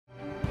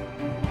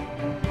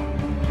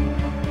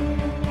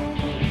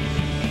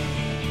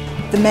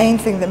The main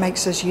thing that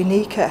makes us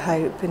unique at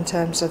Hope in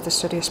terms of the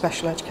study of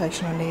special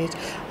educational need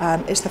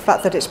is the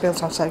fact that it's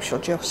built on social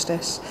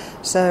justice.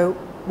 So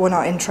we're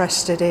not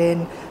interested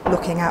in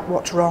looking at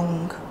what's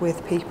wrong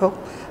with people,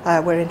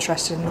 we're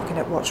interested in looking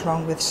at what's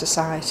wrong with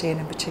society and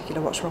in particular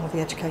what's wrong with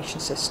the education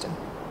system.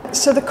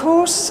 So the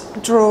course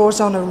draws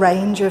on a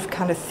range of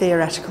kind of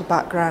theoretical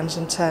backgrounds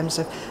in terms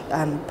of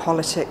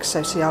politics,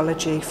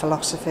 sociology,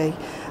 philosophy,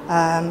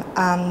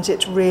 and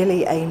it's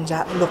really aimed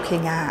at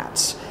looking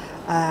at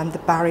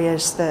the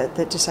barriers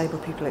that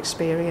disabled people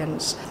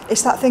experience.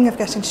 It's that thing of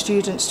getting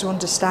students to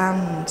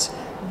understand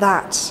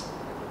that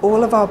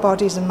all of our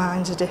bodies and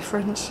minds are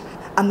different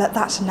and that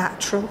that's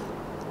natural.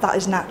 That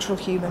is natural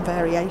human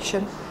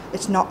variation.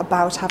 It's not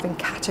about having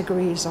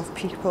categories of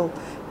people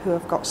who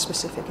have got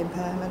specific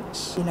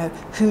impairments. You know,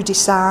 who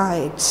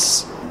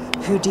decides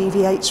who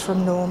deviates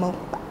from normal?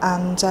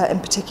 And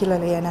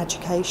particularly in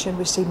education,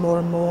 we see more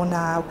and more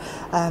now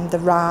the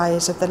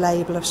rise of the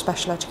label of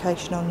special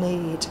educational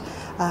need.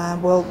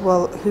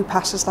 Well, who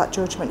passes that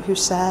judgment? Who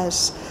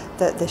says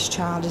that this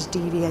child is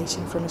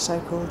deviating from a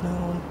so-called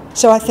norm?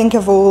 So I think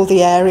of all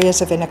the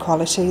areas of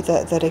inequality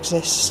that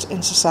exist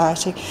in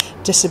society,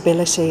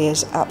 disability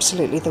is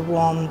absolutely the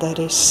one that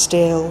is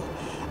still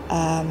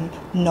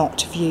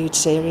not viewed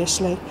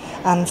seriously,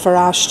 and for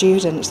our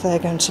students they're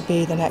going to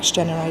be the next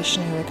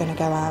generation who are going to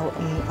go out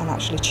and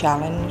actually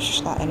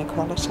challenge that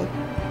inequality.